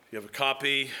You have a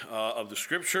copy of the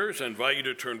scriptures. I invite you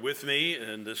to turn with me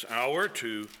in this hour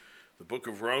to the book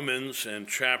of Romans and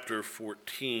chapter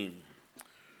 14.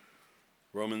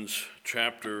 Romans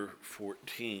chapter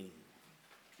 14.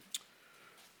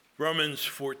 Romans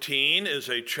 14 is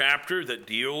a chapter that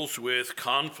deals with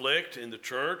conflict in the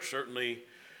church, certainly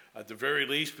at the very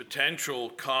least potential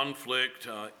conflict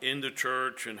in the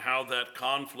church, and how that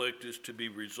conflict is to be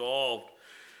resolved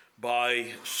by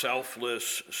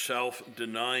selfless,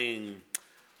 self-denying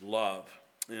love.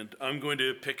 And I'm going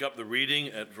to pick up the reading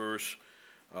at verse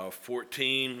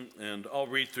 14, and I'll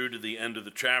read through to the end of the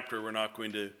chapter. We're not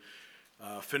going to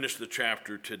finish the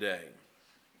chapter today.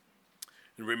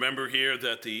 And remember here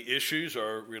that the issues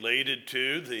are related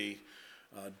to the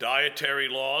dietary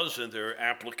laws and their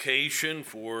application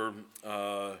for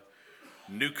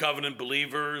New Covenant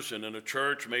believers and in a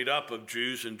church made up of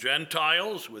Jews and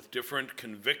Gentiles with different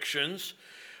convictions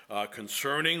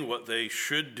concerning what they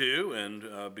should do.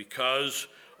 And because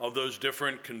of those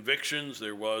different convictions,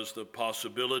 there was the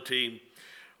possibility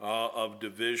of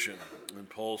division. And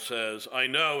Paul says, I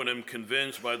know and am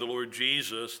convinced by the Lord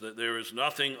Jesus that there is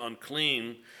nothing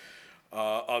unclean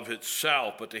of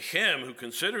itself, but to him who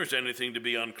considers anything to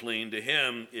be unclean, to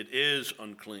him it is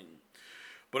unclean.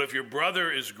 But if your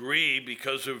brother is grieved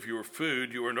because of your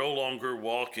food, you are no longer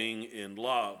walking in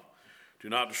love. Do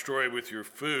not destroy with your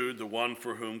food the one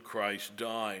for whom Christ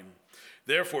died.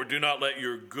 Therefore, do not let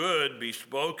your good be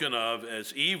spoken of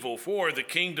as evil, for the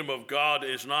kingdom of God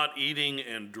is not eating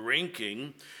and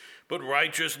drinking, but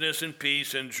righteousness and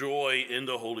peace and joy in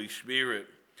the Holy Spirit.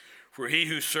 For he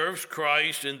who serves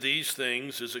Christ in these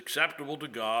things is acceptable to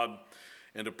God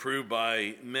and approved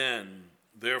by men.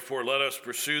 Therefore, let us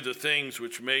pursue the things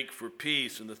which make for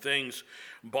peace and the things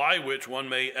by which one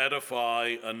may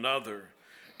edify another.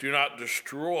 Do not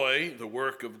destroy the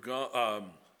work of God.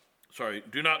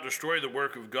 Do not destroy the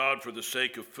work of God for the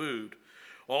sake of food.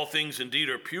 All things indeed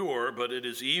are pure, but it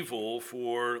is evil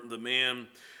for the man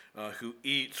who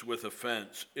eats with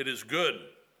offense. It is good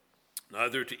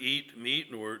neither to eat meat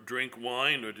nor drink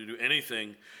wine or to do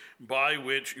anything by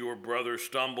which your brother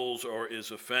stumbles or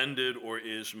is offended or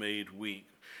is made weak.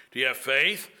 Do you have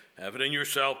faith? Have it in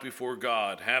yourself before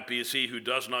God. Happy is he who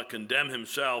does not condemn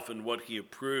himself in what he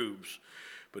approves.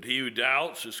 But he who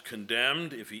doubts is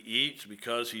condemned if he eats,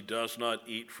 because he does not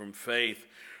eat from faith.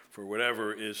 For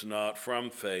whatever is not from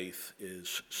faith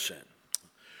is sin.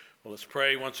 Well, let's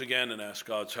pray once again and ask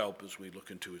God's help as we look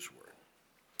into his word.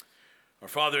 Our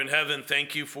Father in heaven,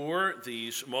 thank you for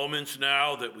these moments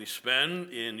now that we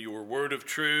spend in your word of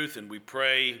truth, and we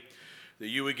pray that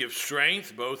you would give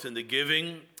strength both in the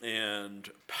giving and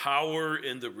power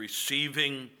in the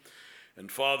receiving.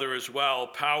 And Father, as well,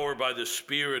 power by the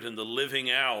Spirit in the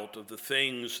living out of the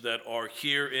things that are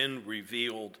herein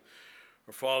revealed.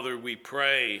 Our Father, we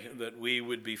pray that we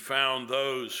would be found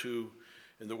those who,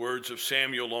 in the words of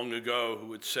Samuel long ago, who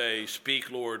would say, speak,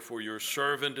 Lord, for your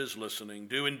servant is listening.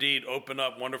 Do indeed open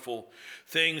up wonderful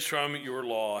things from your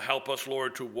law. Help us,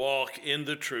 Lord, to walk in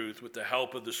the truth with the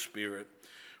help of the Spirit.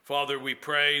 Father, we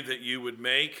pray that you would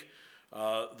make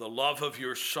the love of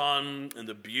your Son and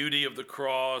the beauty of the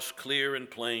cross clear and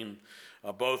plain,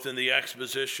 both in the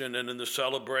exposition and in the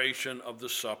celebration of the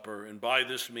supper. And by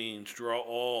this means, draw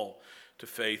all to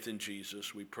faith in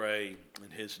Jesus. We pray in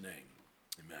his name.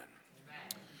 Amen.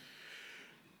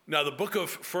 Now, the book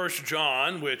of 1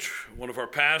 John, which one of our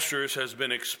pastors has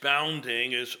been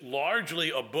expounding, is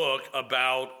largely a book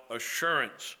about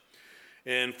assurance.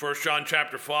 In 1 John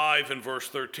chapter 5 and verse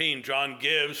 13, John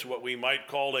gives what we might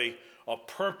call a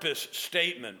purpose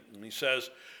statement. And he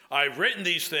says, I've written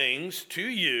these things to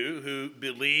you who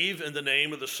believe in the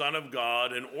name of the Son of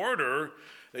God in order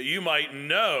that you might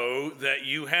know that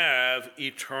you have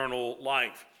eternal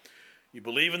life. You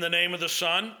believe in the name of the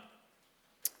Son,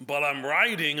 but I'm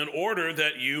writing in order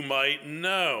that you might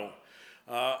know.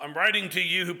 I'm writing to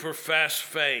you who profess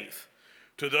faith,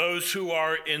 to those who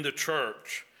are in the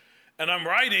church. And I'm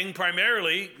writing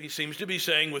primarily, he seems to be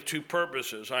saying, with two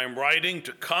purposes. I am writing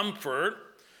to comfort,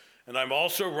 and I'm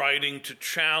also writing to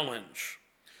challenge.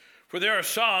 For there are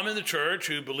some in the church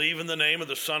who believe in the name of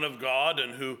the Son of God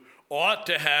and who ought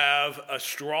to have a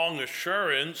strong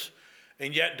assurance,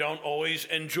 and yet don't always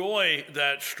enjoy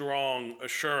that strong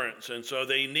assurance. And so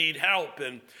they need help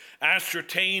in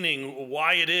ascertaining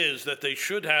why it is that they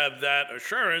should have that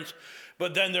assurance.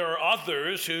 But then there are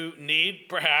others who need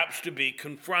perhaps to be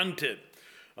confronted.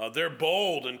 They're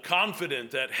bold and confident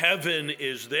that heaven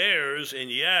is theirs, and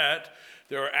yet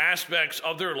there are aspects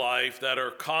of their life that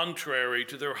are contrary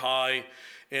to their high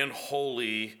and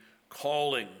holy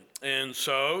calling. And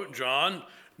so John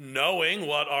knowing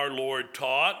what our Lord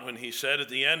taught when he said at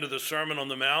the end of the Sermon on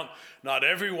the Mount, "Not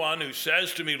everyone who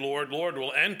says to me, 'Lord, Lord,'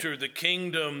 will enter the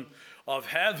kingdom of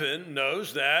heaven,"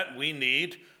 knows that we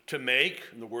need to make,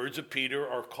 in the words of Peter,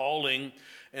 our calling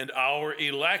and our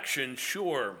election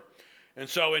sure. And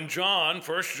so in John,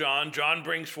 1 John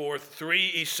brings forth three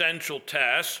essential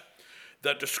tests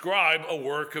that describe a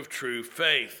work of true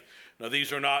faith. Now,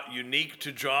 these are not unique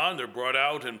to John. They're brought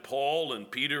out in Paul and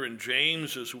Peter and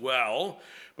James as well.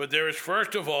 But there is,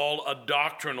 first of all, a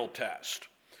doctrinal test.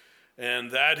 And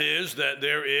that is that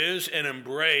there is an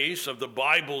embrace of the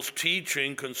Bible's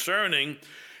teaching concerning,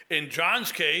 in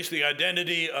John's case, the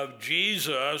identity of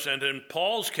Jesus, and in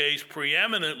Paul's case,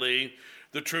 preeminently,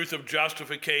 the truth of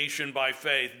justification by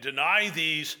faith. Deny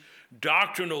these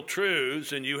doctrinal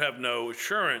truths and you have no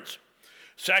assurance.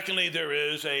 Secondly, there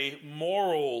is a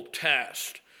moral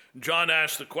test. John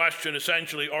asks the question,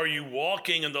 essentially, are you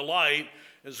walking in the light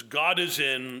as God is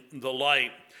in the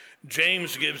light?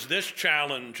 James gives this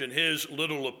challenge in his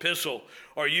little epistle.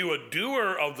 Are you a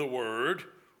doer of the word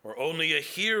or only a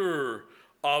hearer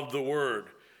of the word?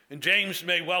 And James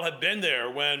may well have been there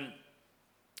when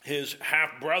his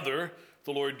half-brother,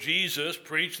 the Lord Jesus,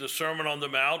 preached the Sermon on the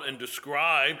Mount and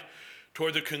described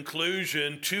toward the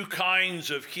conclusion two kinds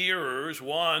of hearers.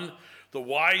 One, the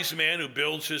wise man who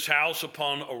builds his house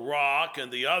upon a rock,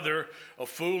 and the other, a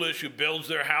foolish who builds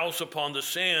their house upon the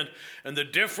sand. And the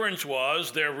difference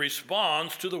was their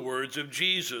response to the words of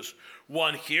Jesus.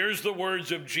 One hears the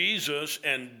words of Jesus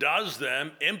and does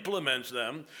them, implements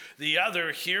them. The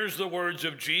other hears the words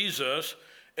of Jesus,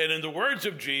 and in the words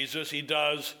of Jesus, he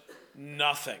does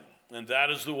nothing. And that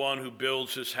is the one who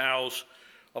builds his house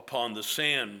upon the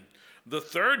sand. The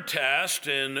third test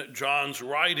in John's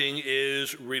writing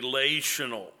is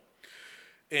relational.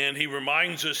 And he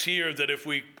reminds us here that if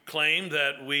we claim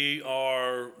that we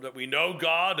know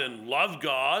God and love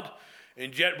God,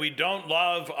 and yet we don't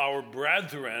love our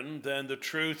brethren, then the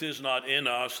truth is not in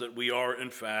us, that we are in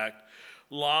fact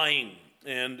lying.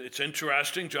 And it's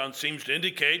interesting, John seems to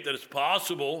indicate that it's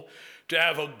possible to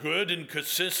have a good and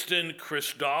consistent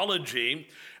Christology,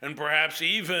 and perhaps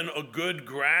even a good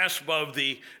grasp of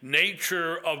the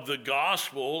nature of the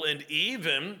gospel, and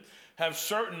even have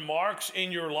certain marks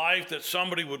in your life that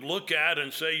somebody would look at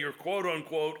and say you're quote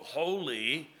unquote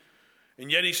holy, and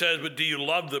yet he says, but do you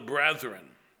love the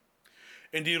brethren?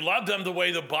 And do you love them the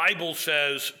way the Bible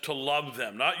says to love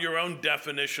them? Not your own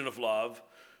definition of love,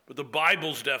 but the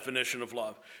Bible's definition of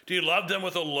love. Do you love them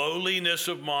with a lowliness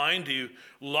of mind? Do you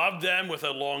love them with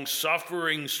a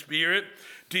long-suffering spirit?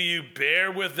 Do you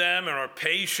bear with them and are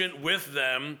patient with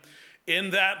them in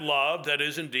that love that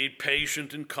is indeed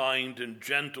patient and kind and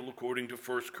gentle, according to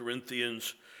 1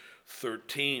 Corinthians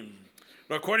 13?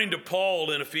 Now, according to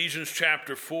Paul in Ephesians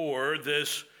chapter 4,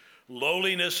 this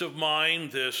lowliness of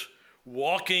mind, this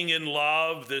walking in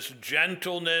love, this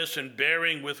gentleness and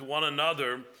bearing with one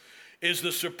another is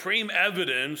the supreme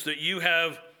evidence that you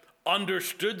have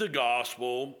understood the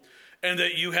gospel and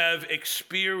that you have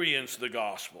experienced the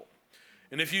gospel.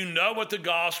 And if you know what the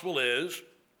gospel is,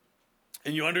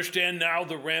 and you understand now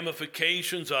the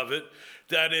ramifications of it,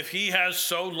 that if he has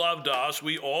so loved us,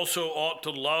 we also ought to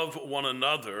love one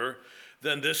another,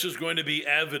 then this is going to be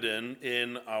evident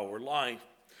in our life.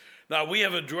 Now, we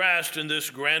have addressed in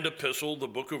this grand epistle, the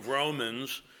book of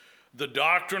Romans, the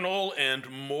doctrinal and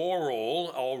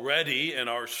moral already in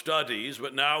our studies,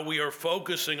 but now we are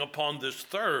focusing upon this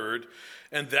third,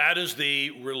 and that is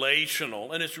the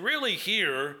relational. And it's really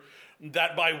here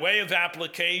that by way of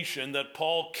application that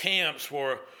Paul camps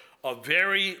for a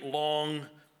very long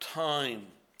time.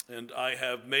 And I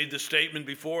have made the statement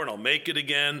before, and I'll make it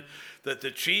again, that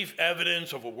the chief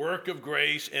evidence of a work of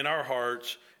grace in our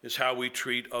hearts is how we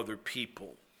treat other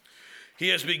people. He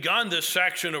has begun this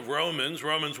section of Romans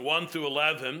 1 through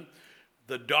 11,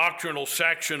 the doctrinal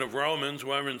section of Romans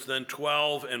then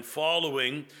 12 and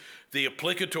following, the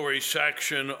applicatory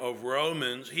section of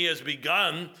Romans. He has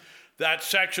begun that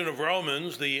section of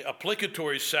Romans, the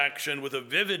applicatory section, with a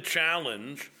vivid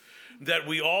challenge that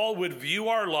we all would view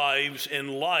our lives in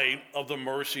light of the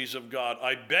mercies of God.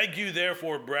 I beg you,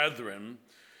 therefore, brethren,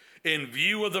 in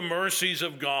view of the mercies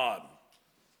of God,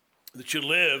 that you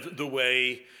live the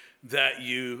way that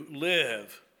you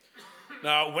live.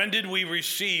 Now, when did we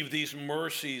receive these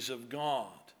mercies of God?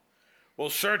 Well,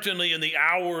 certainly in the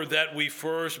hour that we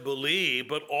first believed,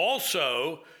 but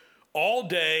also all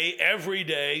day, every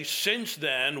day since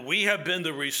then, we have been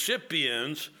the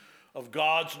recipients of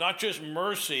God's not just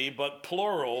mercy, but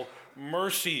plural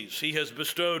mercies. He has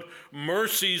bestowed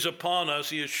mercies upon us.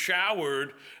 He has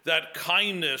showered that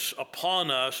kindness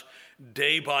upon us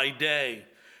day by day.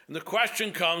 And the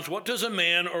question comes, what does a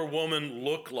man or woman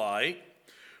look like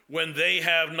when they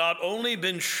have not only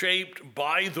been shaped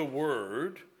by the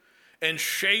word and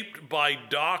shaped by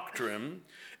doctrine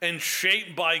and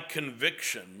shaped by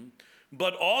conviction,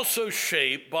 but also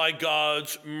shaped by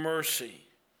God's mercy,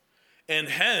 and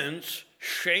hence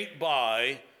shaped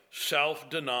by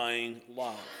self-denying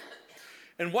love?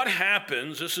 And what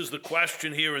happens, this is the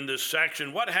question here in this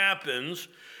section, what happens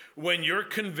when your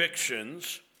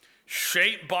convictions,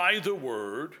 shaped by the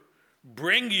word,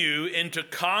 bring you into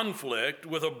conflict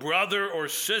with a brother or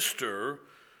sister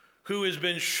who has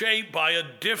been shaped by a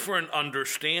different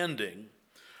understanding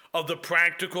of the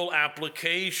practical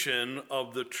application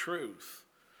of the truth?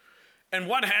 And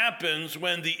what happens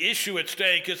when the issue at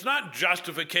stake is not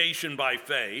justification by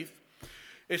faith,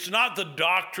 it's not the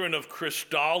doctrine of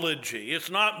Christology, it's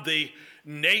not the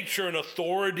nature and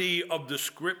authority of the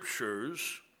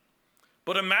scriptures,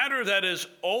 but a matter that is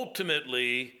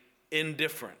ultimately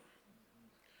indifferent?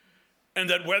 And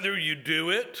that whether you do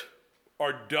it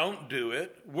or don't do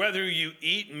it, whether you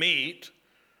eat meat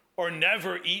or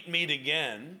never eat meat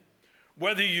again,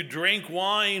 whether you drink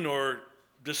wine or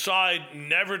decide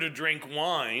never to drink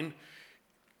wine,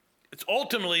 it's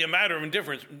ultimately a matter of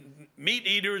indifference. Meat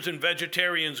eaters and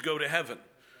vegetarians go to heaven.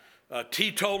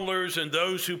 Teetotalers and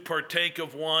those who partake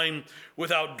of wine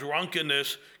without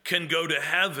drunkenness can go to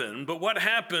heaven. But what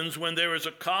happens when there is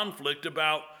a conflict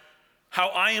about how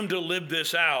I am to live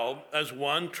this out as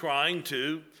one trying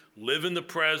to live in the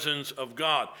presence of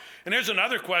God? And here's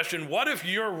another question. What if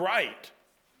you're right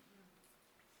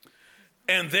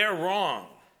and they're wrong?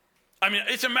 I mean,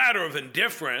 it's a matter of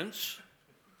indifference,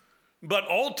 but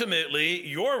ultimately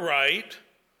you're right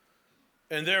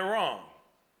and they're wrong.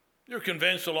 You're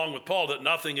convinced, along with Paul, that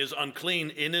nothing is unclean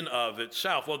in and of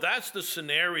itself. Well, that's the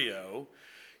scenario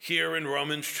here in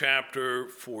Romans chapter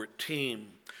 14.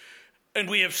 And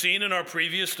we have seen in our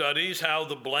previous studies how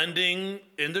the blending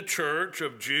in the church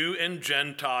of Jew and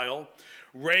Gentile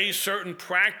raised certain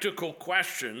practical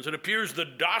questions. It appears the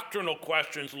doctrinal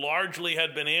questions largely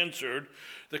had been answered,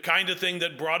 the kind of thing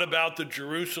that brought about the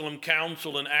Jerusalem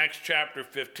Council in Acts chapter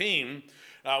 15.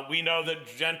 We know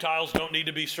that Gentiles don't need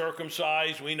to be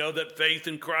circumcised. We know that faith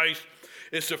in Christ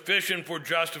is sufficient for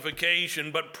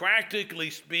justification. But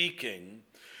practically speaking,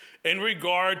 in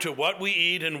regard to what we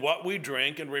eat and what we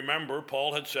drink, and remember,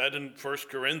 Paul had said in 1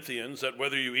 Corinthians that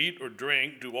whether you eat or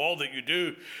drink, do all that you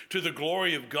do to the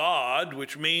glory of God,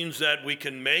 which means that we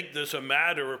can make this a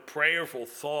matter of prayerful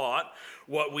thought,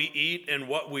 what we eat and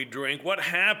what we drink. What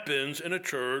happens in a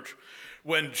church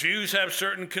when Jews have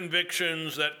certain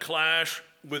convictions that clash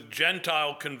with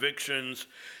Gentile convictions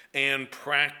and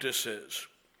practices?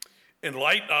 In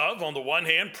light of, on the one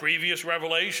hand, previous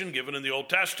revelation given in the Old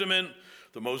Testament,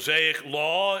 the Mosaic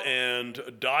law and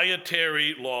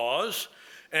dietary laws,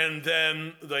 and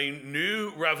then the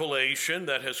new revelation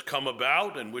that has come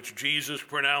about in which Jesus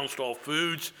pronounced all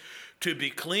foods to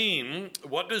be clean,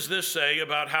 what does this say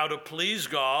about how to please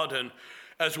God and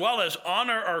as well as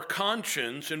honor our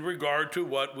conscience in regard to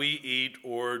what we eat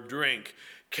or drink?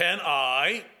 Can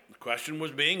I, the question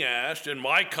was being asked, in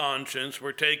my conscience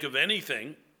partake of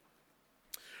anything,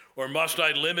 or must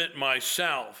I limit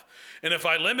myself? And if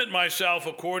I limit myself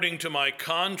according to my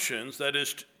conscience, that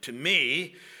is to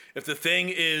me, if the thing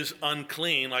is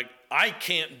unclean, like I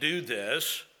can't do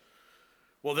this,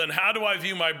 well then how do I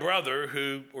view my brother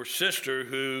who or sister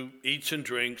who eats and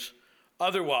drinks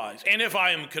otherwise? And if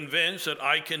I am convinced that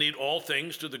I can eat all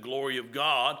things to the glory of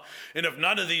God, and if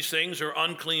none of these things are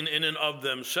unclean in and of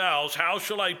themselves, how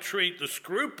shall I treat the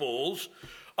scruples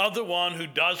of the one who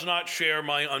does not share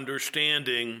my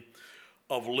understanding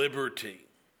of liberty?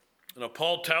 Now,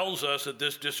 Paul tells us that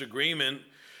this disagreement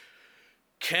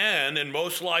can and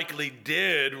most likely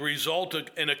did result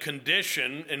in a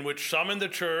condition in which some in the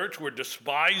church were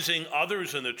despising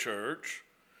others in the church.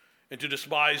 And to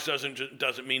despise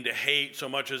doesn't mean to hate so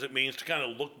much as it means to kind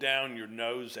of look down your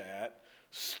nose at.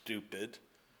 Stupid,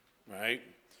 right?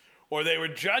 Or they were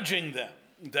judging them.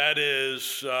 That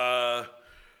is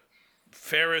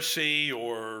Pharisee,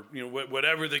 or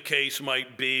whatever the case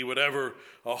might be, whatever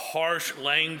a harsh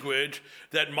language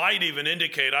that might even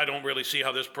indicate I don't really see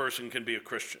how this person can be a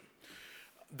Christian.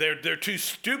 They're too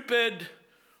stupid.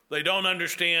 They don't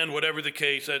understand. Whatever the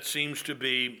case, that seems to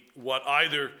be what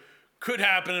either could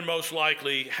happen and most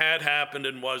likely had happened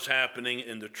and was happening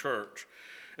in the church.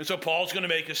 And so Paul's going to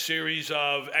make a series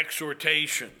of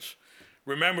exhortations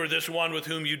Remember, this one with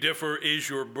whom you differ is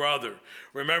your brother.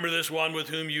 Remember, this one with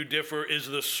whom you differ is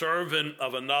the servant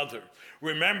of another.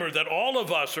 Remember that all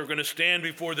of us are going to stand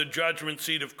before the judgment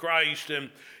seat of Christ,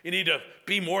 and you need to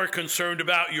be more concerned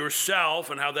about yourself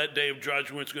and how that day of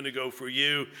judgment is going to go for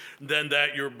you than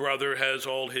that your brother has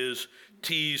all his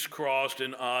T's crossed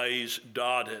and I's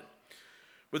dotted.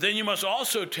 But then you must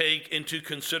also take into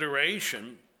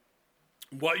consideration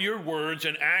what your words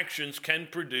and actions can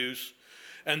produce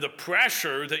and the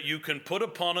pressure that you can put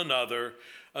upon another,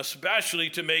 especially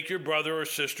to make your brother or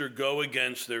sister go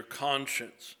against their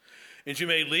conscience. And you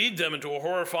may lead them into a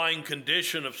horrifying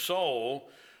condition of soul,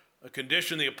 a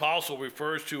condition the apostle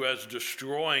refers to as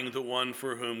destroying the one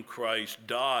for whom Christ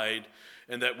died,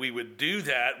 and that we would do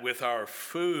that with our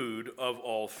food of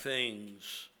all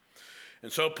things.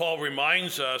 And so Paul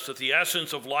reminds us that the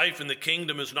essence of life in the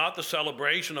kingdom is not the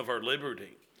celebration of our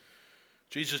liberty.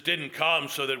 Jesus didn't come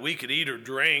so that we could eat or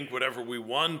drink whatever we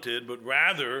wanted, but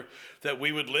rather that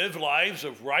we would live lives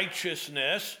of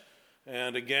righteousness.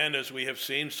 And again, as we have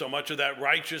seen, so much of that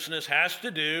righteousness has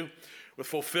to do with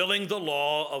fulfilling the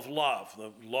law of love.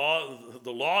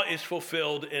 The law is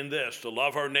fulfilled in this, to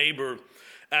love our neighbor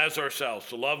as ourselves.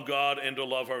 To love God and to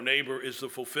love our neighbor is the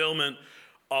fulfillment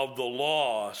of the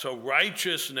law. So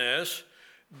righteousness,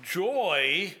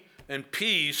 joy, and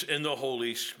peace in the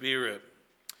Holy Spirit.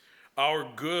 Our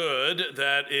good,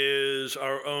 that is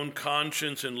our own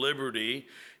conscience and liberty,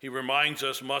 he reminds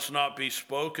us, must not be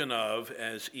spoken of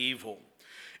as evil.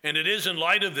 And it is in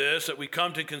light of this that we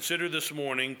come to consider this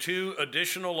morning two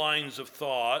additional lines of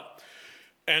thought.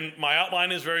 And my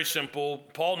outline is very simple.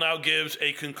 Paul now gives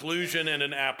a conclusion and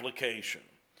an application.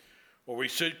 Or we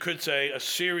could say a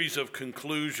series of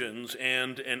conclusions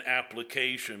and an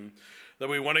application that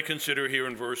we want to consider here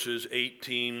in verses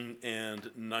 18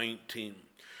 and 19.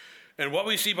 And what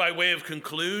we see by way of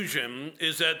conclusion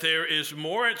is that there is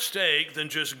more at stake than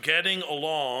just getting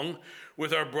along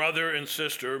with our brother and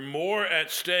sister, more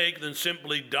at stake than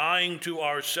simply dying to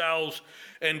ourselves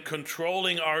and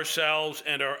controlling ourselves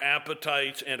and our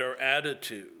appetites and our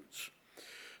attitudes.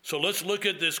 So let's look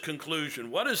at this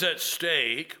conclusion. What is at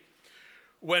stake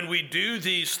when we do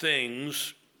these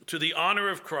things to the honor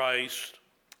of Christ,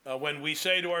 when we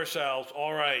say to ourselves,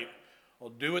 all right, I'll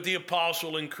do what the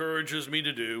apostle encourages me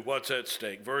to do? What's at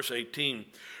stake? Verse 18,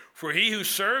 for he who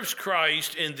serves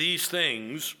Christ in these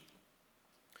things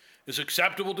is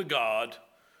acceptable to God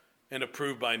and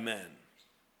approved by men.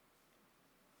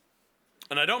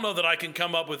 And I don't know that I can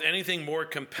come up with anything more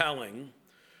compelling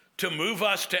to move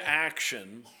us to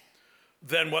action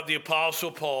than what the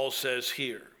apostle Paul says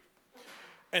here.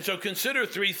 And so consider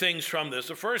three things from this.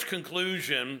 The first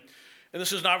conclusion, and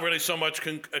this is not really so much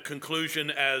a conclusion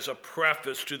as a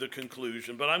preface to the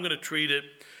conclusion, but I'm going to treat it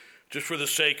just for the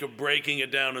sake of breaking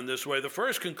it down in this way. The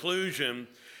first conclusion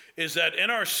is that in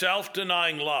our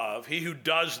self-denying love, he who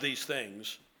does these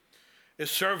things is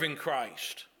serving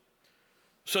Christ.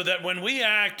 So that when we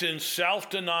act in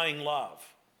self-denying love,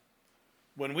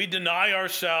 when we deny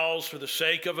ourselves for the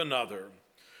sake of another,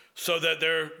 so that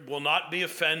there will not be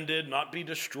offended, not be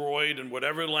destroyed, in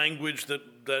whatever language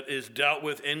that is dealt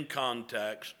with in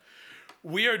context,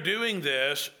 we are doing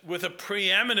this with a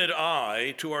preeminent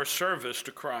eye to our service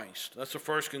to Christ. That's the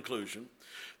first conclusion.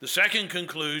 The second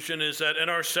conclusion is that in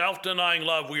our self-denying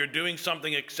love, we are doing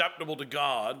something acceptable to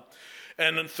God.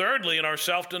 And then thirdly, in our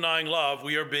self-denying love,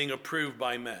 we are being approved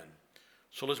by men.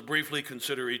 So let's briefly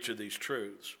consider each of these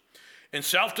truths. In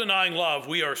self-denying love,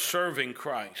 we are serving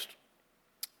Christ.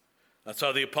 That's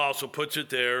how the apostle puts it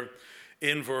there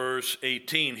in verse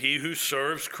 18. He who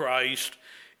serves Christ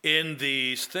in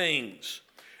these things.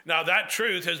 Now that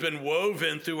truth has been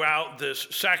woven throughout this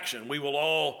section. We will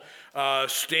all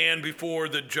stand before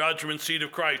the judgment seat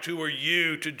of Christ. Who are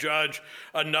you to judge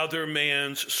another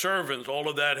man's servants? All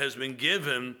of that has been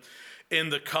given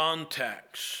in the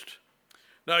context.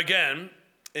 Now again,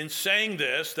 in saying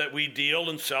this, that we deal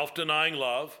in self-denying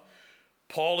love,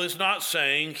 Paul is not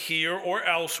saying here or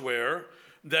elsewhere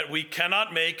that we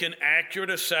cannot make an accurate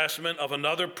assessment of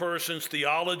another person's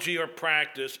theology or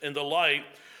practice in the light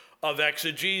of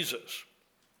exegesis.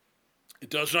 It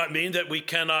does not mean that we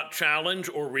cannot challenge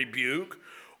or rebuke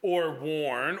or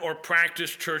warn or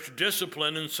practice church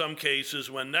discipline in some cases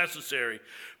when necessary.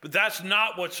 But that's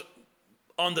not what's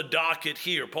on the docket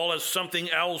here. Paul has something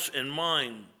else in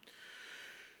mind.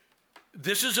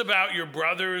 This is about your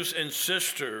brothers and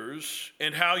sisters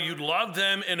and how you love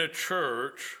them in a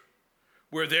church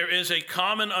where there is a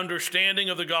common understanding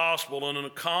of the gospel and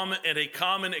a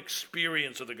common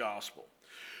experience of the gospel.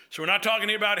 So we're not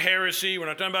talking about heresy. We're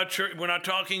not talking about church. We're not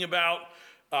talking about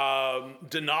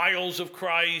denials of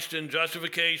Christ and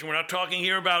justification. We're not talking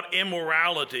here about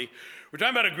immorality. We're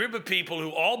talking about a group of people who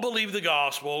all believe the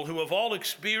gospel, who have all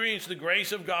experienced the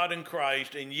grace of God in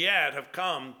Christ, and yet have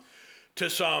come to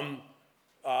some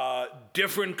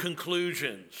different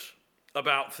conclusions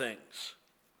about things.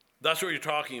 That's what you're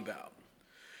talking about.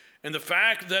 And the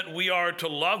fact that we are to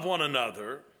love one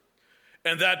another,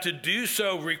 and that to do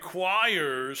so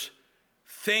requires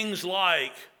things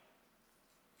like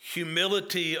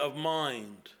humility of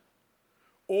mind,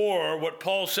 or what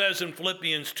Paul says in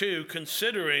Philippians 2,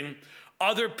 considering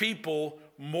other people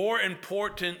more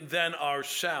important than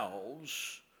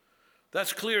ourselves.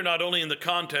 That's clear not only in the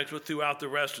context, but throughout the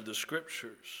rest of the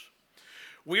scriptures.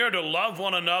 We are to love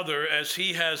one another as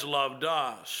he has loved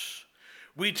us.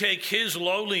 We take his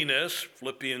lowliness,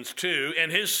 Philippians 2,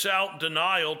 and his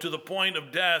self-denial to the point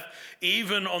of death,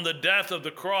 even on the death of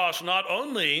the cross, not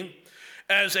only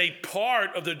as a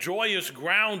part of the joyous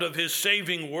ground of his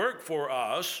saving work for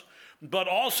us, but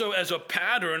also as a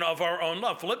pattern of our own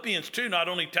love. Philippians 2 not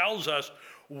only tells us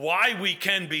why we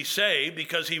can be saved,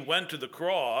 because he went to the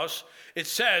cross, it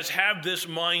says, have this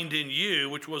mind in you,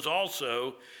 which was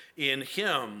also in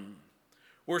him.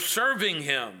 We're serving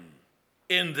him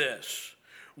in this.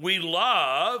 We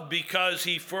love because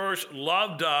he first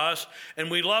loved us, and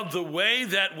we love the way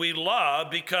that we love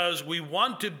because we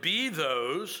want to be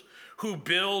those who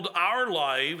build our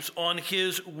lives on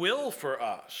his will for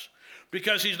us.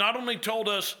 Because he's not only told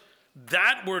us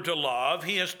that we're to love,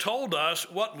 he has told us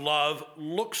what love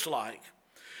looks like.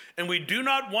 And we do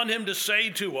not want him to say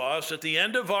to us at the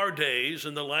end of our days,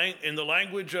 in the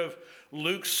language of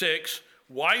Luke 6,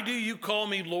 why do you call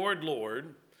me Lord,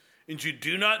 Lord, and you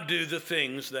do not do the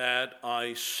things that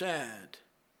I said?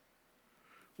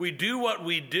 We do what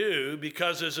we do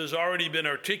because, as has already been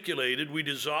articulated, we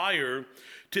desire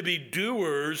to be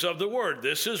doers of the word.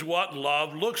 This is what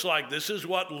love looks like. This is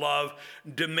what love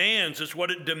demands. It's what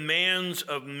it demands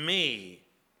of me.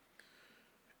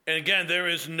 And again, there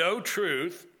is no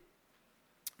truth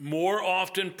more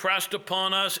often pressed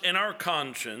upon us in our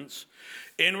conscience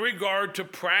in regard to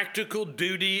practical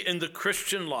duty in the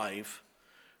Christian life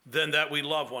than that we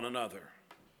love one another.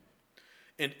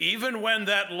 And even when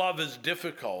that love is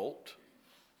difficult,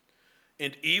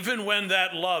 and even when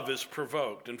that love is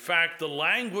provoked, in fact, the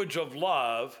language of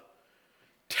love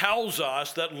tells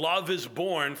us that love is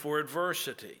born for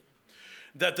adversity,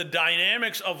 that the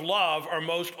dynamics of love are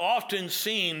most often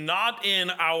seen not in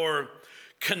our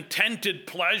contented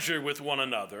pleasure with one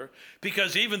another,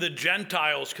 because even the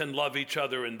Gentiles can love each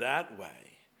other in that way,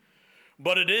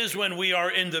 but it is when we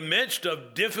are in the midst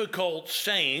of difficult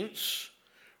saints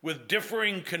with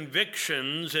differing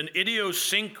convictions and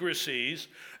idiosyncrasies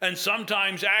and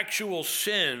sometimes actual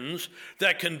sins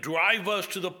that can drive us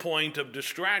to the point of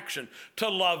distraction. To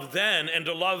love then and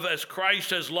to love as Christ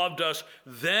has loved us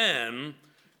then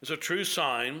is a true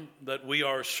sign that we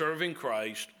are serving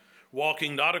Christ,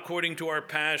 walking not according to our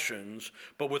passions,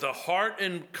 but with a heart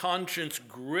and conscience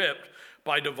gripped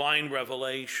by divine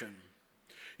revelation.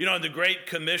 You know, in the Great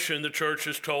Commission, the church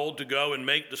is told to go and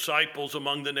make disciples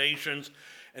among the nations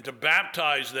and to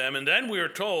baptize them. And then we are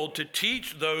told to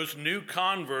teach those new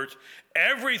converts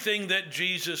everything that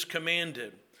Jesus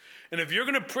commanded. And if you're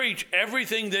going to preach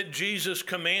everything that Jesus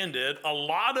commanded, a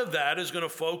lot of that is going to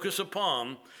focus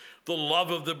upon the love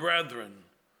of the brethren.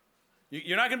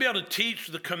 You're not going to be able to teach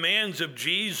the commands of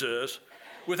Jesus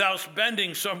without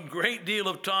spending some great deal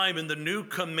of time in the new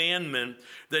commandment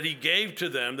that he gave to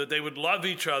them, that they would love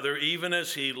each other even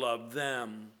as he loved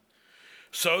them.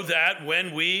 So that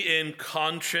when we, in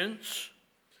conscience,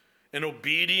 in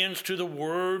obedience to the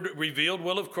word, revealed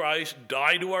will of Christ,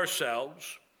 die to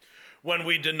ourselves, when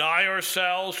we deny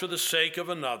ourselves for the sake of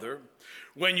another,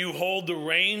 when you hold the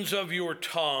reins of your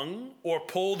tongue or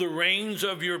pull the reins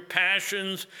of your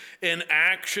passions and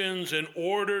actions in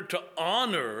order to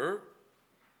honor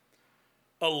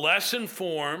a less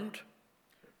informed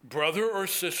brother or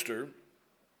sister,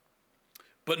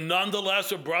 but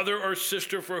nonetheless a brother or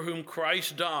sister for whom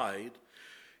Christ died,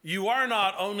 you are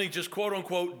not only just quote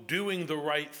unquote doing the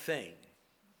right thing,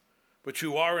 but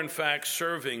you are in fact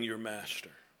serving your master.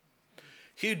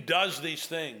 He who does these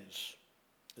things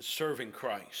is serving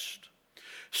Christ.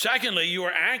 Secondly, you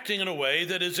are acting in a way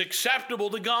that is acceptable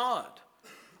to God.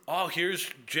 Oh, here's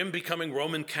Jim becoming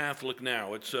Roman Catholic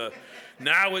now.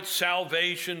 Now it's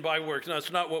salvation by works. No,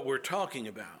 that's not what we're talking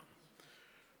about.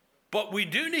 But we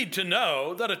do need to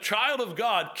know that a child of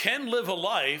God can live a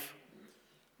life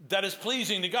that is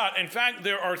pleasing to God. In fact,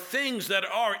 there are things that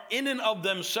are in and of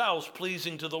themselves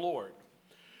pleasing to the Lord.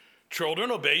 Children,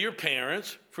 obey your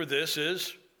parents, for this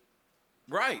is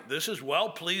right. This is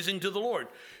well-pleasing to the Lord.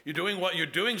 You're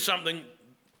doing something.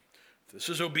 This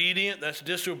is obedient, that's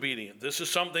disobedient. This is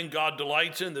something God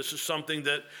delights in. This is something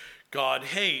that God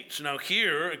hates. Now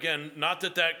here, again, not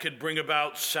that could bring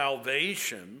about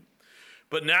salvation,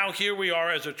 but now here we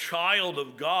are as a child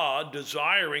of God,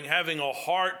 desiring, having a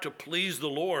heart to please the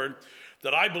Lord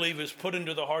that I believe is put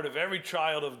into the heart of every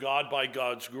child of God by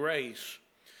God's grace.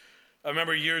 I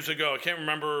remember years ago,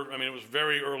 it was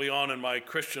very early on in my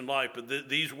Christian life, but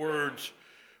these words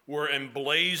were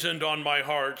emblazoned on my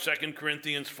heart, 2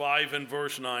 Corinthians 5 and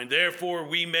verse 9. Therefore,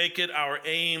 we make it our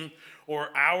aim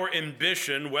or our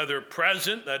ambition, whether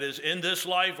present, that is in this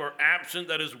life, or absent,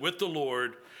 that is with the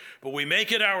Lord, but we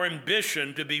make it our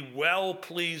ambition to be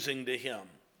well-pleasing to him.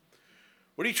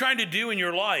 What are you trying to do in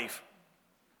your life?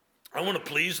 I want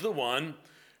to please the one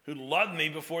who loved me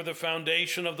before the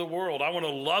foundation of the world. I want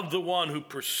to love the one who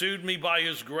pursued me by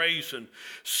his grace and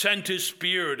sent his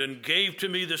Spirit and gave to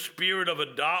me the Spirit of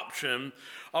adoption.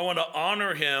 I want to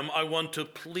honor him. I want to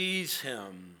please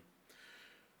him.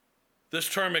 This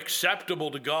term acceptable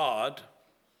to God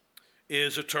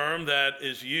is a term that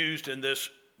is used in this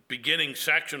beginning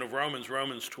section of Romans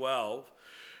 12.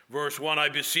 Verse 1, I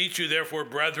beseech you, therefore,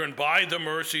 brethren, by the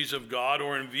mercies of God,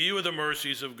 or in view of the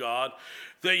mercies of God,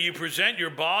 that you present your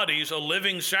bodies a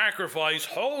living sacrifice,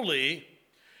 holy,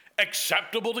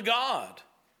 acceptable to God,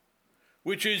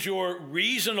 which is your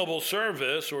reasonable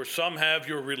service, or some have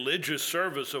your religious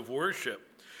service of worship.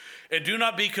 And do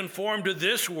not be conformed to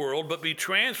this world, but be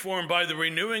transformed by the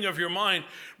renewing of your mind,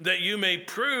 that you may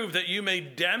prove, that you may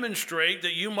demonstrate,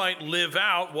 that you might live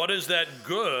out what is that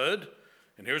good,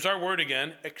 and here's our word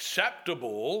again,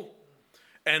 acceptable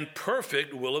and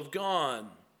perfect will of God.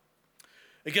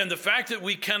 Again, the fact that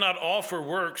we cannot offer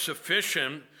work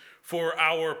sufficient for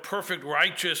our perfect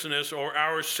righteousness or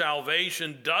our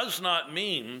salvation does not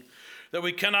mean that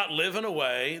we cannot live in a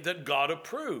way that God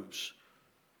approves,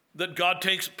 that God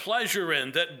takes pleasure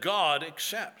in, that God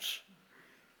accepts.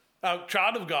 Now,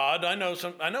 child of God, I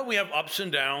know we have ups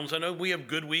and downs. I know we have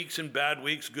good weeks and bad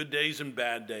weeks, good days and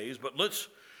bad days, but let's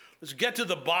get to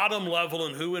the bottom level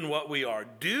in who and what we are.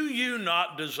 Do you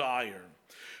not desire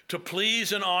to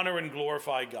please and honor and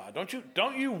glorify God?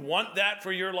 Don't you want that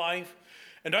for your life?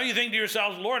 And don't you think to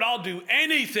yourselves, Lord, I'll do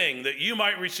anything that you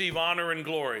might receive honor and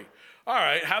glory. All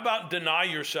right, how about deny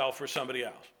yourself for somebody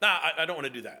else? No, I don't want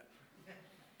to do that.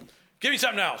 Give me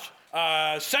something else.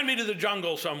 Send me to the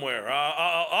jungle somewhere.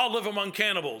 I'll live among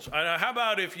cannibals. How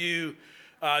about if you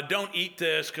don't eat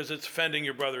this because it's offending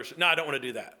your brothers? No, I don't want to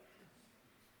do that.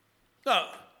 No,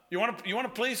 you want to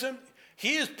please him?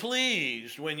 He is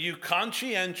pleased when you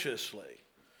conscientiously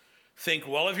think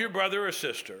well of your brother or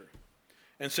sister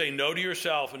and say no to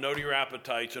yourself and no to your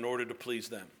appetites in order to please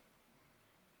them.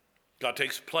 God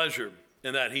takes pleasure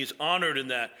in that. He's honored in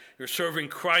that. You're serving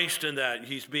Christ in that.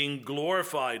 He's being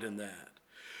glorified in that.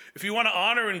 If you want to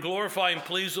honor and glorify and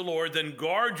please the Lord, then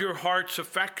guard your heart's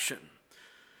affection.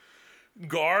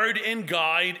 Guard and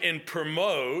guide and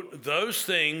promote those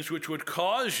things which would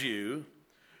cause you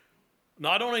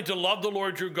not only to love the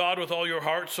Lord your God with all your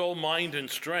heart, soul, mind, and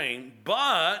strength,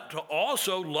 but to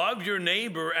also love your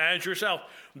neighbor as yourself.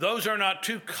 Those are not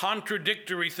two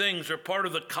contradictory things. They're part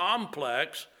of the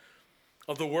complex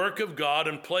of the work of God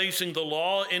and placing the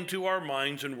law into our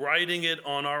minds and writing it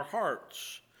on our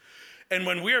hearts. And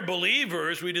when we are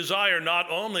believers, we desire not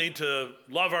only to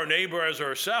love our neighbor as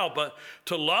ourselves, but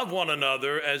to love one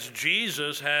another as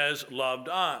Jesus has loved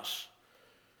us.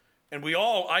 And we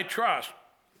all, I trust,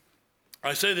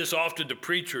 I say this often to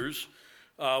preachers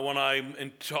when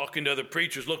I'm talking to other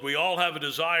preachers. Look, we all have a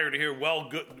desire to hear,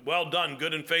 well done,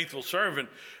 good and faithful servant.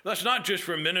 That's not just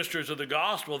for ministers of the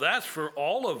gospel. That's for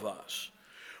all of us.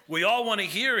 We all want to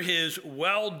hear his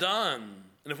well done.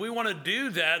 And if we want to do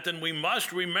that, then we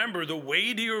must remember the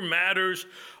weightier matters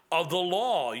of the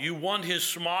law. You want his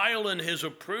smile and his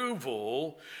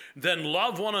approval, then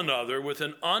love one another with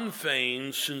an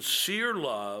unfeigned, sincere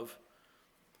love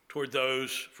toward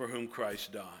those for whom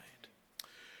Christ died.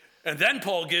 And then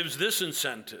Paul gives this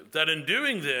incentive, that in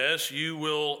doing this, you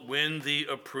will win the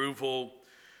approval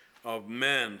of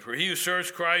men. For he who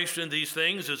serves Christ in these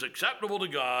things is acceptable to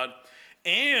God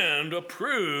and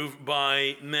approved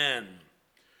by men.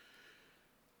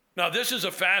 Now, this is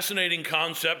a fascinating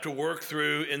concept to work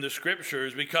through in the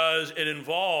scriptures because it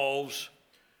involves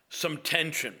some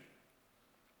tension.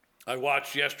 I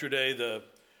watched yesterday the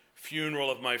funeral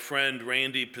of my friend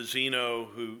Randy Pizzino,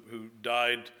 who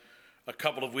died a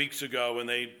couple of weeks ago,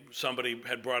 and somebody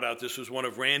had brought out this was one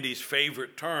of Randy's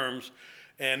favorite terms,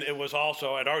 and it was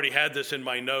also, I'd already had this in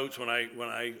my notes when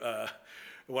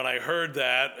I heard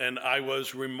that, and I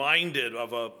was reminded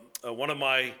of one of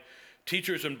my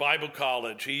teachers in Bible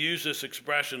college, he used this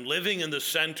expression, living in the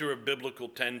center of biblical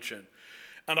tension.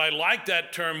 And I like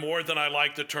that term more than I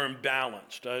like the term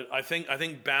balanced. I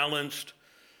think balanced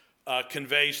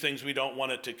conveys things we don't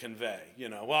want it to convey.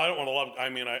 Well, I don't want to love,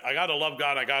 I got to love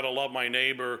God, I got to love my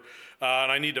neighbor,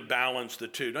 and I need to balance the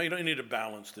two. No, you don't need to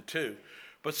balance the two.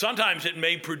 But sometimes it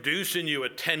may produce in you a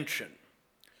tension.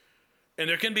 And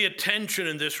there can be a tension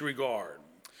in this regard.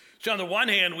 So on the one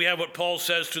hand, we have what Paul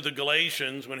says to the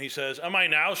Galatians when he says, am I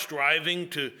now striving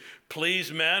to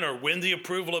please men or win the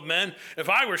approval of men? If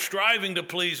I were striving to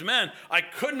please men, I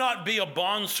could not be a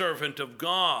bondservant of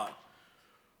God.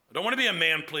 I don't want to be a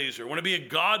man pleaser. I want to be a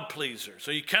God pleaser.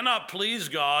 So you cannot please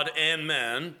God and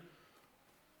men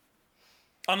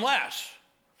unless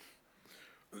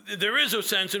there is a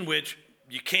sense in which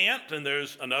you can't, and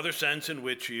there's another sense in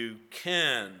which you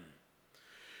can.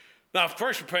 Now,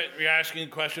 first you're asking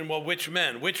the question, well, which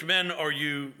men? Which men are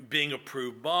you being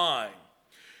approved by?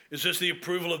 Is this the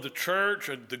approval of the church,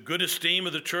 or the good esteem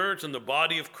of the church and the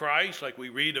body of Christ, like we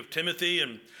read of Timothy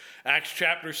in Acts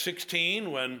chapter 16,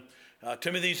 when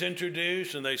Timothy's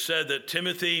introduced, and they said that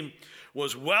Timothy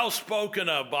was well spoken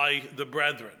of by the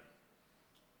brethren.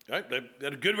 Right? They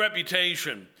had a good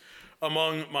reputation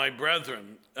among my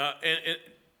brethren.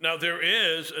 Now there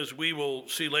is, as we will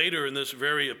see later in this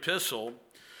very epistle,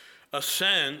 a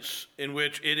sense in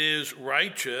which it is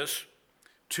righteous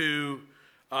to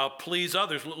please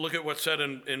others. Look at what's said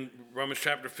in Romans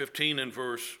chapter 15 and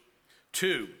verse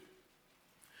 2.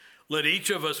 Let each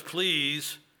of us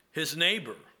please his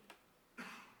neighbor.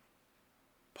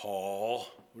 Paul,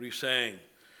 what are you saying?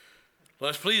 Let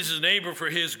us please his neighbor for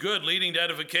his good, leading to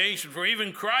edification. For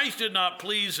even Christ did not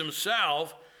please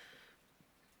himself,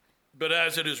 but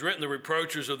as it is written, the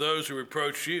reproaches of those who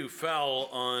reproached you fell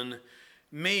on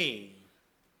me.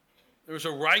 There's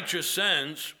a righteous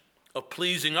sense of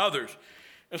pleasing others.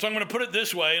 And so I'm going to put it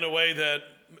this way, in a way that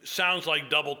sounds like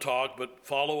double talk, but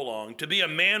follow along. To be a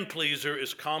man pleaser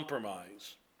is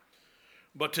compromise.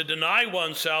 But to deny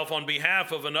oneself on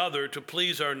behalf of another to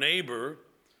please our neighbor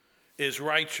is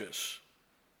righteous.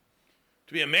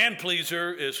 To be a man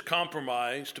pleaser is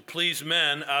compromise. To please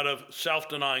men out of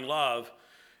self-denying love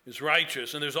is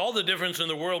righteous. And there's all the difference in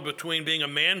the world between being a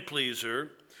man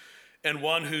pleaser and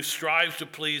one who strives to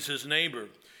please his neighbor.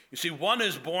 You see, one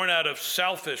is born out of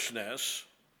selfishness.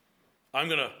 I'm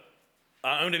going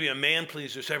to be a man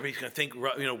pleaser, so everybody's going to think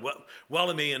well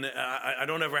of me, and I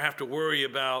don't ever have to worry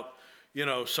about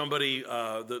somebody,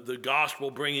 the gospel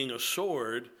bringing a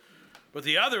sword. But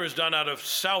the other is done out of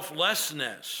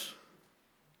selflessness,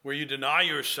 where you deny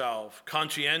yourself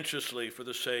conscientiously for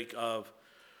the sake of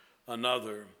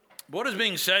another. What is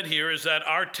being said here is that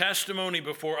our testimony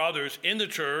before others in the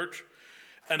church,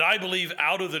 and I believe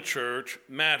out of the church,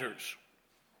 matters.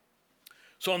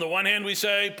 So on the one hand, we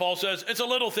say, Paul says, it's a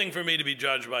little thing for me to be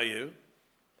judged by you.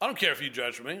 I don't care if you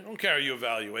judge me. I don't care how you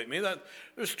evaluate me.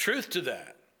 There's truth to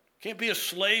that. Can't be a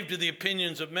slave to the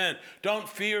opinions of men. Don't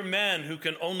fear men who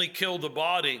can only kill the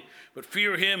body, but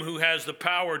fear him who has the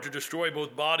power to destroy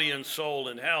both body and soul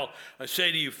in hell. I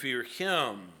say to you, fear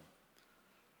him.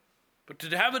 But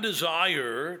to have a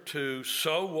desire to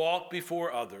so walk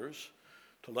before others,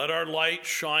 to let our light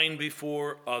shine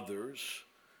before others,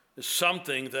 is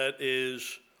something that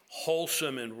is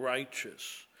wholesome and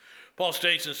righteous. Paul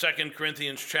states in 2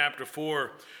 Corinthians chapter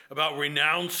 4 about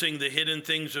renouncing the hidden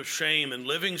things of shame and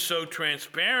living so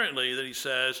transparently that he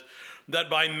says that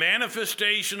by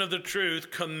manifestation of the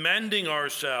truth, commending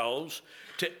ourselves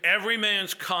to every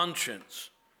man's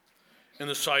conscience in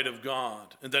the sight of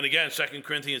God. And then again, 2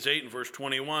 Corinthians 8 and verse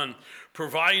 21,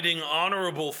 providing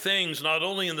honorable things not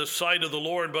only in the sight of the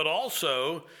Lord, but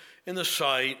also in the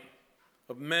sight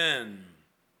of men.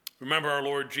 Remember, our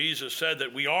Lord Jesus said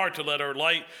that we are to let our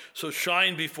light so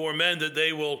shine before men that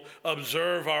they will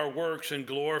observe our works and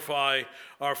glorify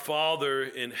our Father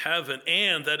in heaven,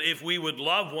 and that if we would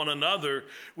love one another,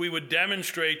 we would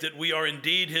demonstrate that we are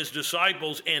indeed his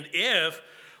disciples, and if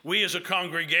we as a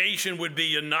congregation would be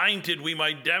united, we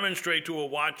might demonstrate to a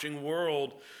watching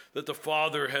world that the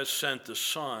Father has sent the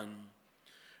Son.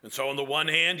 And so on the one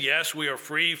hand, yes, we are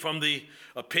free from the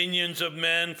opinions of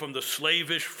men, from the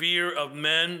slavish fear of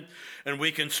men, and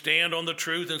we can stand on the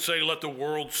truth and say, let the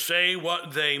world say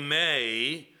what they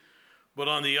may. But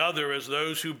on the other, as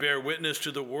those who bear witness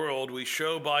to the world, we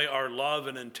show by our love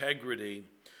and integrity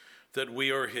that we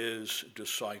are his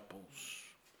disciples.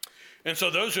 And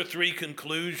so those are three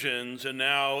conclusions, and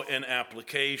now an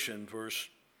application. Verse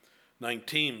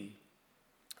 19.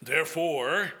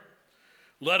 Therefore,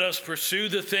 let us pursue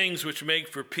the things which make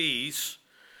for peace,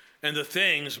 and the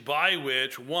things by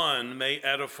which one may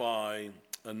edify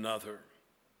another.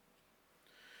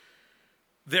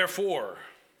 Therefore,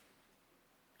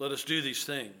 let us do these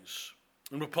things.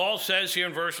 And what Paul says here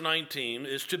in verse 19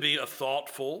 is to be a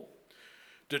thoughtful,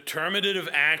 determinative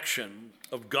action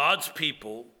of God's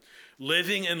people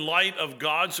living in light of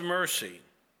God's mercy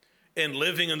and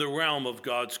living in the realm of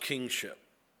God's kingship.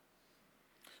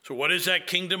 So what is that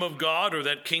kingdom of God or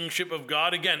that kingship of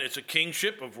God? Again, it's a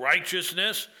kingship of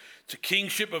righteousness. It's a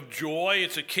kingship of joy.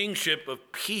 It's a kingship of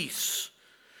peace.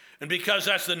 And because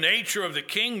that's the nature of the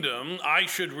kingdom, I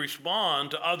should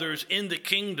respond to others in the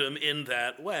kingdom in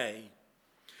that way.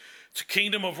 It's a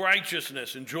kingdom of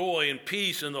righteousness and joy and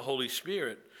peace in the Holy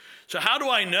Spirit. So how do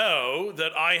I know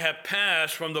that I have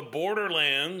passed from the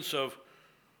borderlands of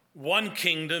one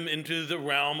kingdom into the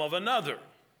realm of another?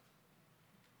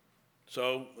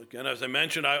 So again, as I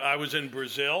mentioned, I was in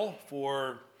Brazil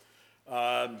for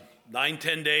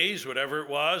 9-10 days, whatever it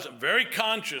was. I'm very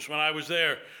conscious when I was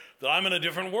there that I'm in a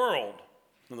different world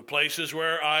than the places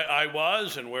where I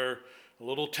was and where a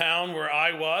little town where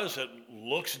I was that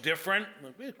looks different.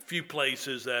 A few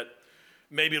places that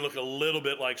maybe look a little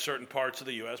bit like certain parts of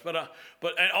the U.S., but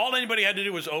all anybody had to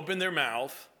do was open their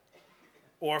mouth,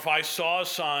 or if I saw a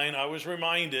sign, I was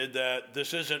reminded that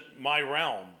this isn't my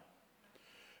realm.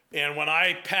 And when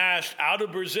I passed out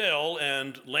of Brazil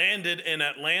and landed in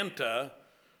Atlanta,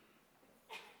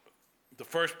 the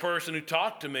first person who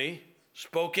talked to me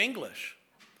spoke English.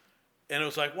 And it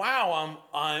was like, wow,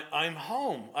 I'm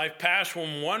home. I've passed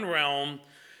from one realm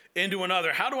into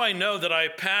another. How do I know that I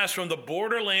passed from the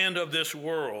borderland of this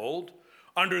world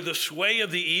under the sway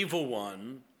of the evil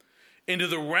one into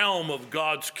the realm of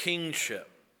God's kingship?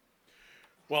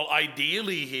 Well,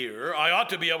 ideally here, I ought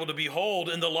to be able to behold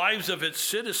in the lives of its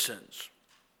citizens.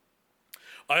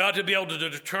 I ought to be able to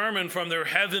determine from their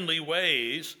heavenly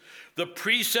ways the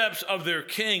precepts of their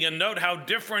king, and note how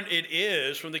different it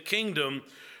is from the kingdom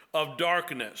of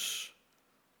darkness.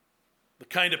 The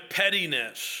kind of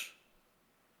pettiness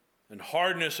and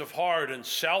hardness of heart and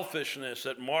selfishness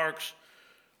that marks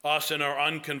us in our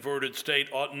unconverted state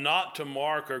ought not to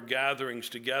mark our gatherings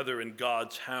together in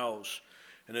God's house.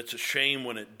 And it's a shame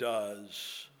when it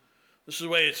does. This is the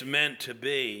way it's meant to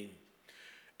be.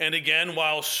 And again,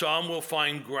 while some will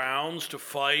find grounds to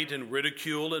fight and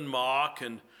ridicule and mock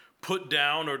and put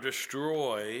down or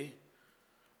destroy,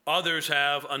 others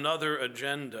have another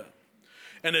agenda.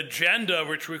 An agenda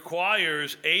which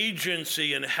requires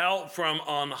agency and help from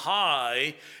on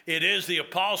high. It is, the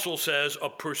apostle says, a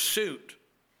pursuit.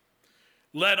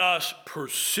 Let us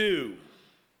pursue.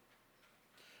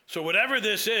 So whatever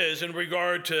this is in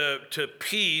regard to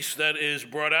peace that is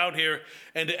brought out here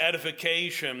and to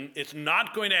edification, it's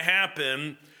not going to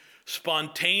happen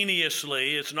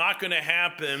spontaneously. It's not going to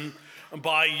happen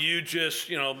by you just,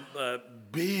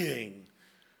 being.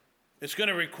 It's going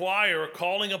to require a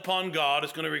calling upon God.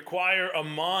 It's going to require a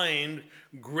mind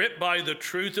gripped by the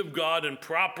truth of God and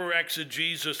proper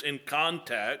exegesis in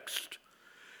context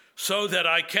so that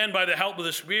I can, by the help of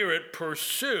the Spirit,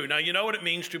 pursue. Now, you know what it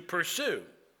means to pursue.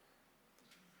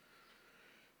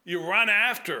 You run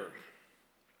after.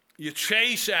 You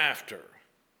chase after.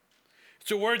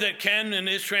 It's a word that can and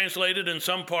is translated in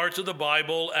some parts of the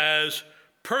Bible as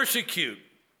persecute.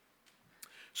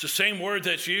 It's the same word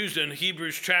that's used in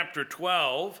Hebrews chapter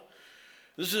 12.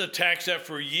 This is a text that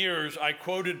for years I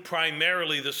quoted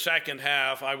primarily the second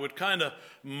half. I would kind of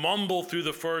mumble through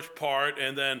the first part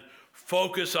and then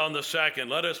focus on the second.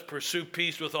 Let us pursue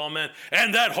peace with all men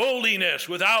and that holiness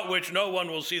without which no one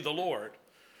will see the Lord.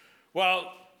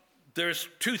 Well, there's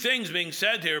two things being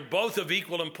said here, both of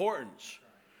equal importance.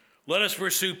 Let us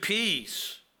pursue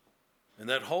peace and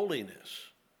that holiness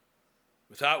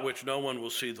without which no one will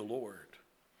see the Lord.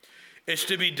 It's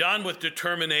to be done with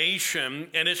determination,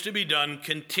 and it's to be done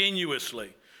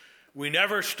continuously. We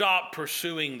never stop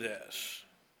pursuing this.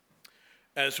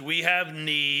 As we have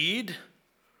need,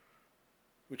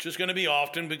 which is going to be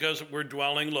often because we're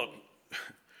dwelling, look,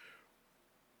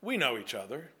 we know each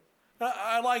other.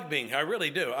 I like being here. I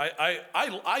really do.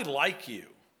 I like you.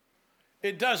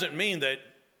 It doesn't mean that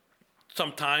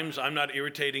sometimes I'm not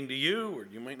irritating to you, or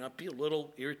you might not be a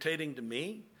little irritating to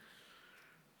me.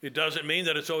 It doesn't mean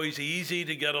that it's always easy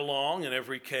to get along in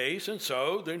every case, and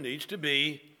so there needs to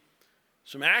be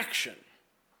some action,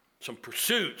 some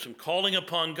pursuit, some calling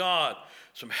upon God,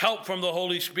 some help from the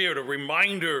Holy Spirit, a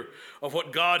reminder of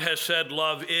what God has said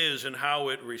love is and how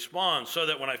it responds, so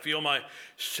that when I feel my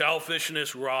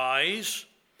selfishness rise,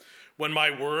 when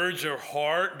my words or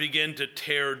heart begin to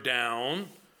tear down,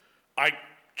 I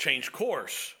change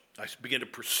course. I begin to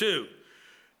pursue.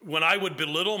 When I would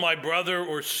belittle my brother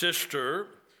or sister,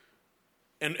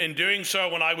 and in doing so,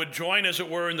 when I would join, as it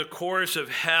were, in the chorus of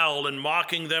hell and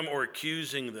mocking them or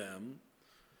accusing them,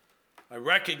 I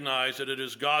recognize that it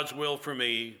is God's will for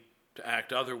me to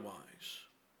act otherwise.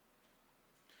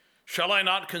 Shall I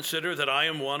not consider that I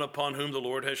am one upon whom the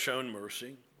Lord has shown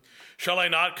mercy? Shall I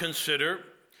not consider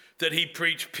that he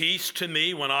preached peace to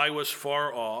me when I was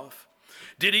far off?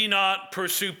 Did he not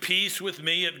pursue peace with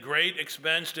me at great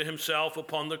expense to himself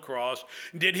upon the cross?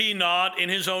 Did he not in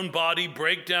his own body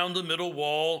break down the middle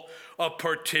wall of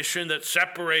partition that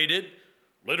separated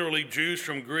literally Jews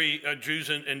from Jews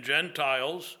and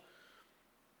Gentiles?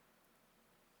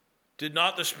 Did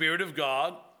not the Spirit of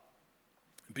God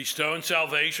bestow in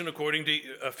salvation, according to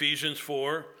Ephesians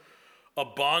 4, a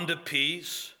bond of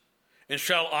peace? And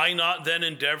shall I not then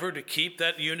endeavor to keep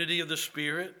that unity of the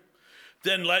Spirit?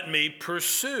 Then let me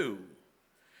pursue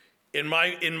in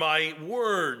my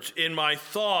words, in my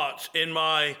thoughts, in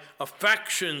my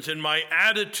affections, in my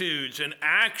attitudes and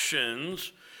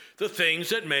actions, the things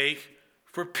that make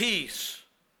for peace.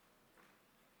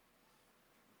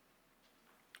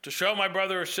 To show my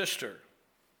brother or sister,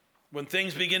 when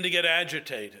things begin to get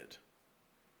agitated,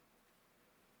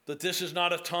 that this is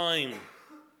not a time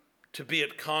to be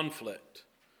at conflict,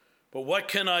 but what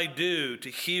can I do to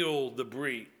heal the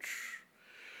breach?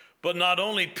 But not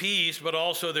only peace, but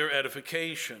also their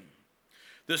edification.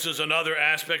 This is another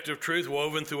aspect of truth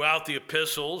woven throughout the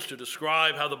epistles to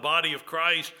describe how the body of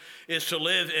Christ is to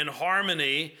live in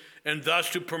harmony and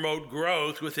thus to promote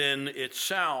growth within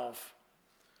itself.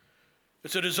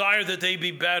 It's a desire that they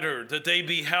be better, that they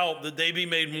be helped, that they be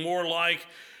made more like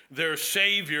their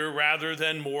Savior rather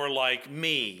than more like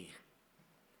me.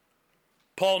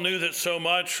 Paul knew that so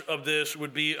much of this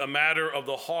would be a matter of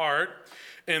the heart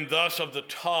and thus of the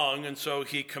tongue, and so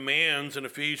he commands in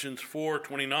Ephesians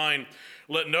 4:29,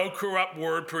 let no corrupt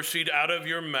word proceed out of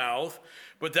your mouth,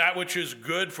 but that which is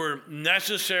good for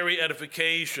necessary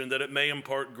edification, that it may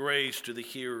impart grace to the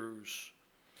hearers.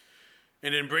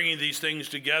 And in bringing these things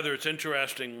together, it's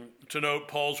interesting to note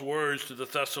Paul's words to the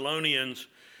Thessalonians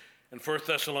in 1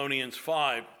 Thessalonians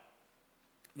 5.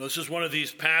 This is one of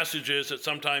these passages that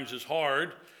sometimes is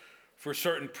hard for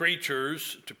certain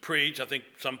preachers to preach. I think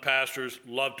some pastors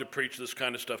love to preach this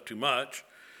kind of stuff too much.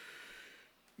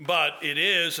 But it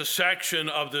is a section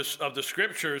of the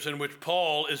scriptures in which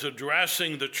Paul is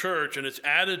addressing the church and its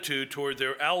attitude toward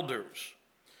their elders.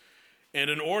 And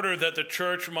in order that the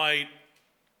church might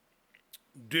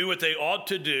do what they ought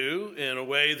to do in a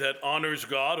way that honors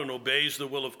God and obeys the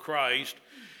will of Christ,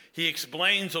 he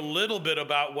explains a little bit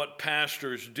about what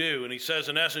pastors do. And he says,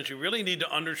 in essence, you really need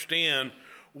to understand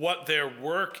what their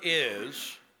work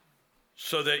is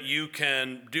so that you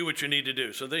can do what you need to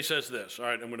do. So he says this. All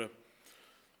right, I'm going to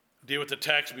deal with the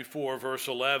text before, verse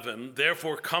 11.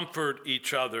 Therefore, comfort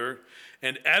each other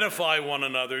and edify one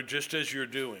another just as you're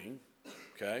doing.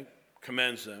 Okay,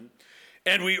 commends them.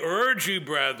 And we urge you,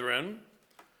 brethren,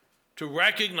 to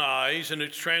recognize, and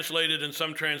it's translated in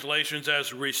some translations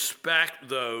as respect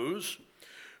those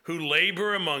who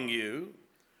labor among you,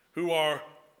 who are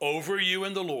over you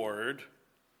in the Lord,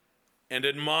 and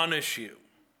admonish you.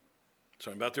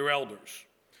 Talking about their elders.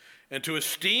 And to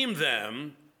esteem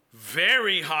them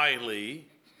very highly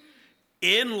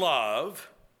in love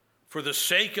for the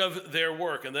sake of their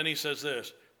work. And then he says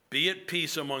this, be at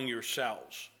peace among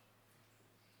yourselves.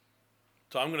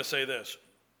 So I'm going to say this.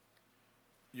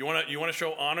 You want to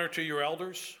show honor to your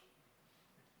elders?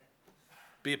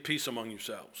 Be at peace among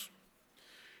yourselves.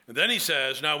 And then he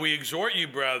says, now we exhort you,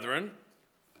 brethren.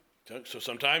 So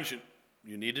sometimes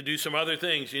you need to do some other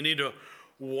things. You need to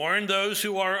warn those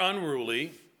who are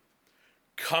unruly,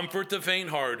 comfort the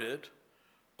faint-hearted,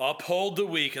 uphold the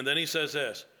weak. And then he says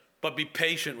this, but be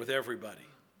patient with everybody.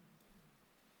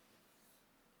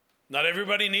 Not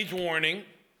everybody needs warning.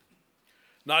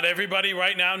 Not everybody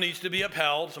right now needs to be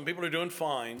upheld. Some people are doing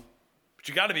fine. But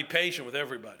you got to be patient with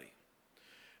everybody.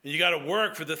 And you got to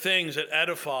work for the things that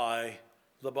edify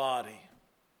the body.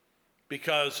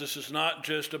 Because this is not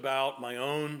just about my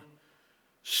own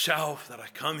self, that I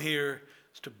come here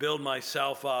to build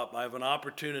myself up. I have an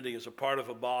opportunity as a part of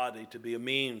a body to be a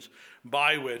means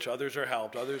by which others are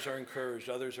helped, others are encouraged,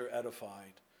 others are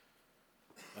edified.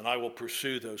 And I will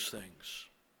pursue those things.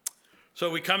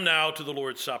 So we come now to the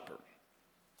Lord's Supper.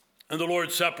 And the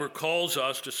Lord's Supper calls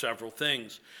us to several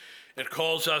things. It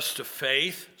calls us to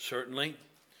faith, certainly.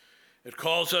 It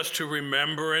calls us to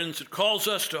remembrance. It calls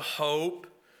us to hope.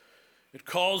 It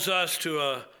calls us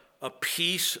to a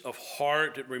peace of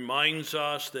heart. It reminds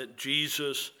us that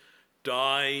Jesus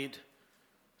died,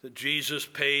 that Jesus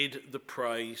paid the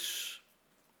price.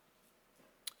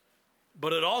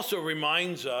 But it also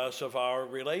reminds us of our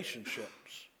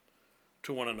relationships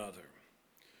to one another.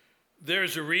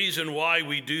 There's a reason why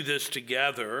we do this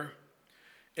together,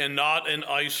 and not in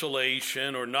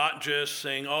isolation, or not just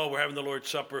saying, oh, we're having the Lord's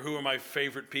Supper, who are my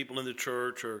favorite people in the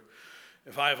church, or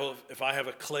if I have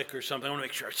a clique or something, I want to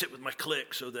make sure I sit with my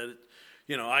clique so that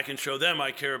I can show them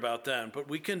I care about them. But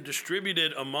we can distribute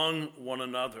it among one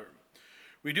another.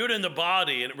 We do it in the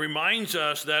body, and it reminds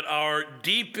us that our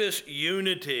deepest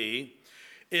unity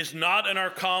is not in our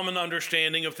common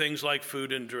understanding of things like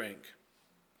food and drink,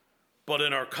 but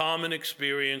in our common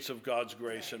experience of God's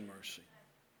grace and mercy.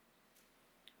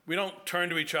 We don't turn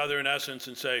to each other in essence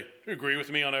and say, do you agree with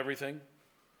me on everything?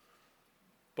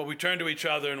 But we turn to each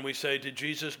other and we say, did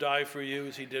Jesus die for you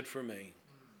as he did for me?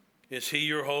 Is he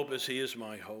your hope as he is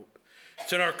my hope?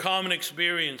 It's in our common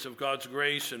experience of God's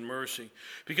grace and mercy.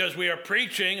 Because we are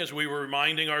preaching, as we were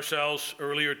reminding ourselves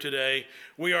earlier today,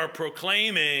 we are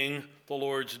proclaiming the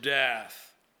Lord's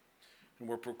death. And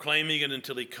we're proclaiming it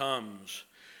until he comes.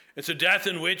 It's a death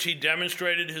in which he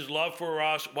demonstrated his love for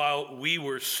us while we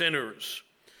were sinners.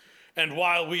 And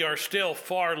while we are still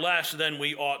far less than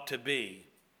we ought to be.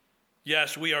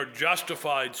 Yes, we are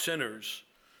justified sinners,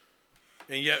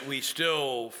 and yet we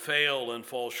still fail and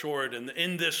fall short. And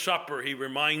in this supper, he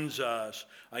reminds us,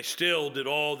 I still did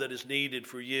all that is needed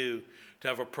for you to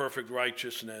have a perfect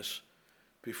righteousness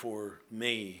before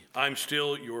me. I'm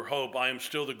still your hope. I am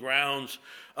still the grounds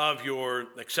of your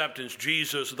acceptance.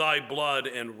 Jesus, thy blood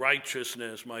and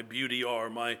righteousness, my beauty are,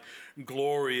 my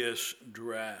glorious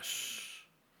dress.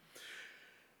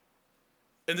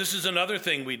 And this is another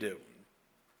thing we do.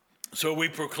 So we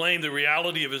proclaim the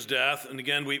reality of his death, and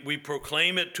again, we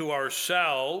proclaim it to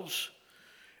ourselves,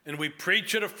 and we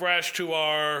preach it afresh to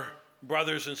our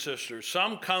brothers and sisters.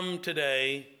 Some come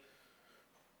today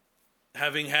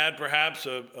having had perhaps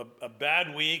a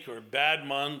bad week or a bad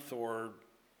month or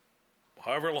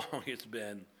however long it's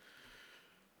been,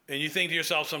 and you think to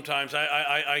yourself sometimes,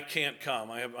 I can't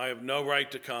come. I have no right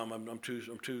to come. I'm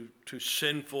too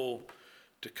sinful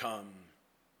to come.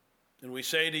 And we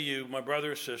say to you, my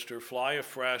brother or sister, fly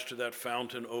afresh to that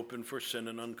fountain open for sin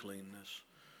and uncleanness.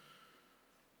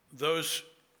 Those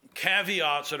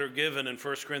caveats that are given in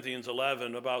 1 Corinthians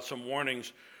 11 about some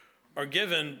warnings are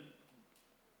given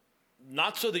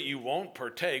not so that you won't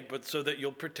partake, but so that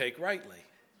you'll partake rightly.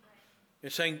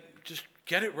 It's saying, just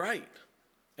get it right,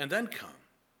 and then come.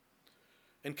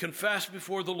 And confess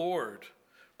before the Lord.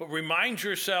 But remind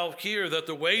yourself here that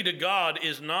the way to God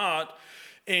is not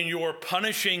in your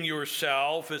punishing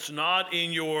yourself. It's not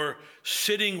in your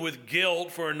sitting with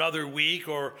guilt for another week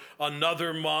or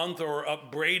another month or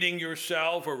upbraiding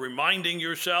yourself or reminding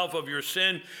yourself of your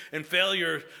sin and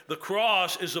failure. The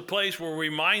cross is the place where we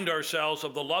remind ourselves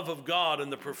of the love of God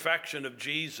and the perfection of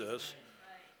Jesus.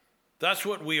 That's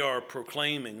what we are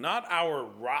proclaiming, not our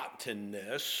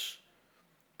rottenness,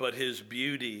 but his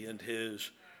beauty and his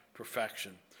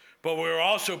perfection. But we're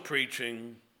also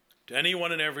preaching to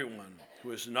anyone and everyone who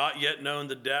has not yet known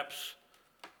the depths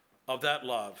of that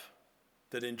love,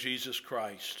 that in Jesus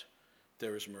Christ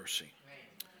there is mercy.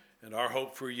 And our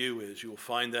hope for you is you will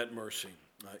find that mercy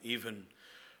even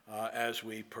as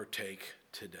we partake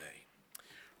today.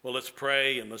 Well, let's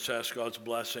pray and let's ask God's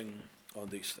blessing on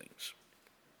these things.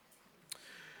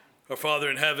 Our Father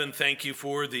in heaven, thank you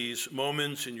for these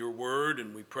moments in your word,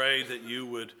 and we pray that you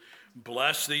would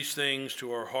bless these things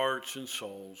to our hearts and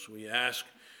souls. We ask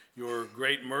your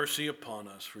great mercy upon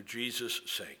us for Jesus'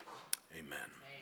 sake. Amen.